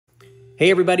Hey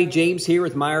everybody, James here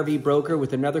with My RV Broker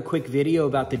with another quick video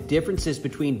about the differences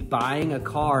between buying a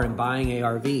car and buying a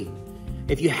RV.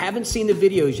 If you haven't seen the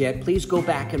videos yet, please go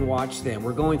back and watch them.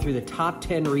 We're going through the top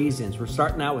 10 reasons. We're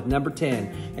starting out with number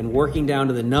 10 and working down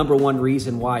to the number 1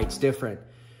 reason why it's different.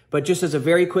 But just as a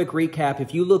very quick recap,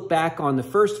 if you look back on the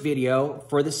first video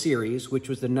for the series, which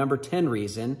was the number 10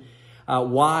 reason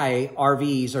why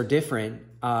RVs are different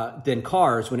than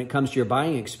cars when it comes to your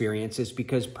buying experience, is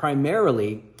because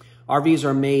primarily RVs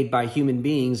are made by human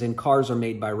beings and cars are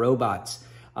made by robots.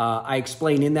 I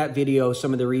explained in that video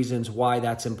some of the reasons why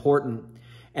that's important.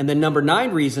 And the number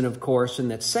 9 reason, of course, in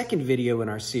that second video in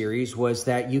our series was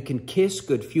that you can kiss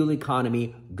good fuel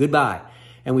economy goodbye.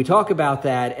 And we talk about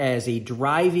that as a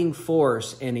driving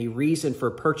force and a reason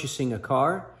for purchasing a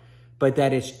car, but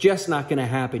that it's just not going to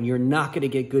happen. You're not going to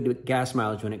get good gas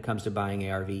mileage when it comes to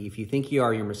buying ARV. If you think you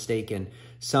are, you're mistaken.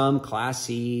 Some Class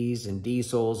C's and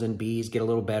diesels and B's get a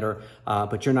little better,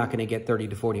 but you're not going to get 30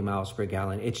 to 40 miles per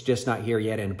gallon. It's just not here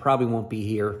yet, and it probably won't be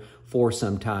here for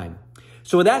some time.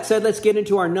 So with that said, let's get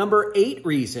into our number 8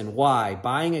 reason why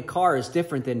buying a car is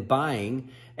different than buying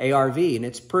ARV. And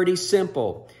it's pretty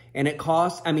simple. And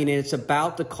it's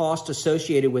about the cost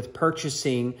associated with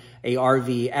purchasing a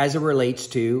RV as it relates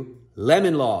to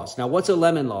lemon laws. Now, what's a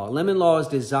lemon law? A lemon law is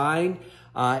designed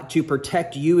to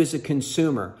protect you as a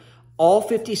consumer. All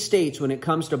 50 states, when it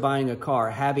comes to buying a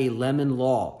car, have a lemon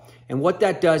law. And what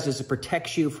that does is it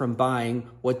protects you from buying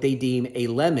what they deem a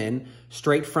lemon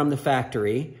straight from the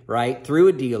factory, right, through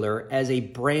a dealer as a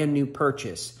brand new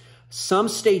purchase. Some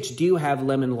states do have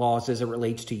lemon laws as it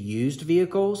relates to used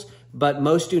vehicles, but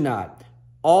most do not.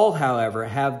 All, however,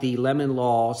 have the lemon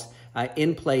laws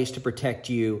in place to protect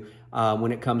you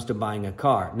when it comes to buying a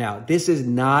car. Now, this is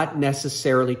not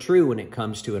necessarily true when it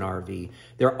comes to an RV.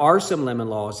 There are some lemon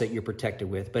laws that you're protected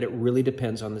with, but it really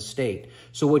depends on the state.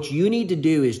 So what you need to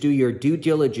do is do your due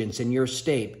diligence in your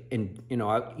state. And,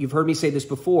 you've heard me say this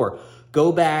before.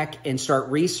 Go back and start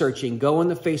researching. Go in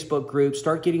the Facebook group.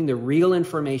 Start getting the real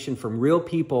information from real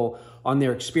people on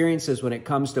their experiences when it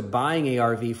comes to buying a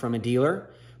RV from a dealer.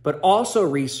 But also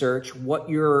research what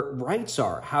your rights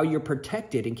are, how you're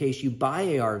protected in case you buy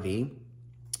a RV,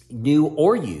 new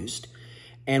or used,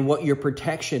 and what your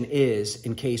protection is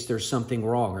in case there's something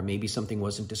wrong or maybe something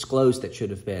wasn't disclosed that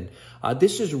should have been.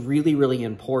 This is really, really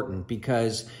important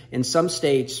because in some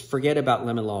states, forget about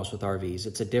lemon laws with RVs.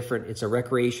 It's a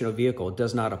recreational vehicle. It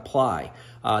does not apply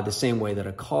the same way that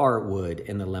a car would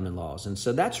in the lemon laws. And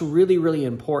so that's really, really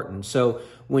important. So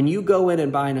when you go in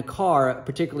and buying a car,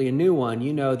 particularly a new one,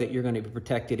 you know that you're going to be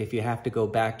protected if you have to go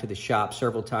back to the shop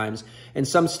several times. In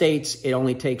some states, it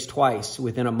only takes twice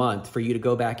within a month for you to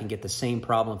go back and get the same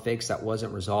problem fixed that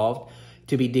wasn't resolved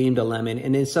to be deemed a lemon.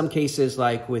 And in some cases,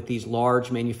 like with these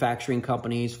large manufacturing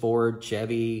companies, Ford,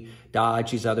 Chevy,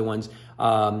 Dodge, these other ones,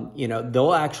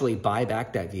 they'll actually buy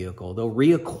back that vehicle. They'll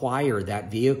reacquire that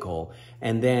vehicle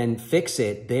and then fix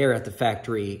it there at the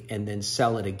factory and then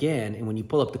sell it again. And when you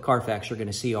pull up the Carfax, you're going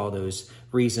to see all those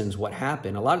reasons what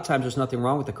happened. A lot of times there's nothing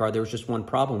wrong with the car. There was just one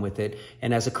problem with it.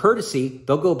 And as a courtesy,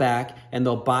 they'll go back and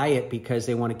they'll buy it because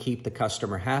they want to keep the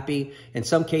customer happy. In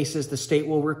some cases, the state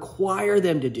will require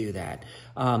them to do that.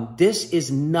 This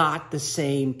is not the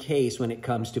same case when it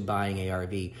comes to buying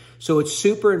ARV. So it's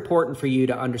super important for you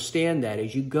to understand that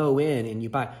as you go in and you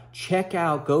buy,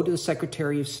 go to the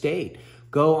Secretary of State.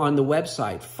 Go on the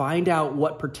website, find out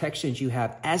what protections you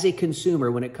have as a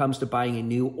consumer when it comes to buying a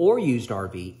new or used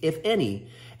RV, if any,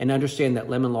 and understand that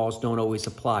lemon laws don't always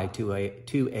apply to a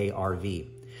RV.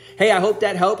 Hey, I hope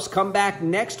that helps. Come back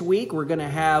next week. We're going to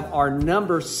have our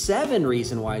number 7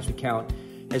 reason why as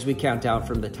we count down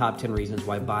from the top 10 reasons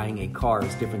why buying a car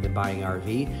is different than buying an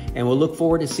RV. And we'll look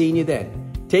forward to seeing you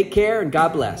then. Take care and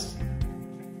God bless.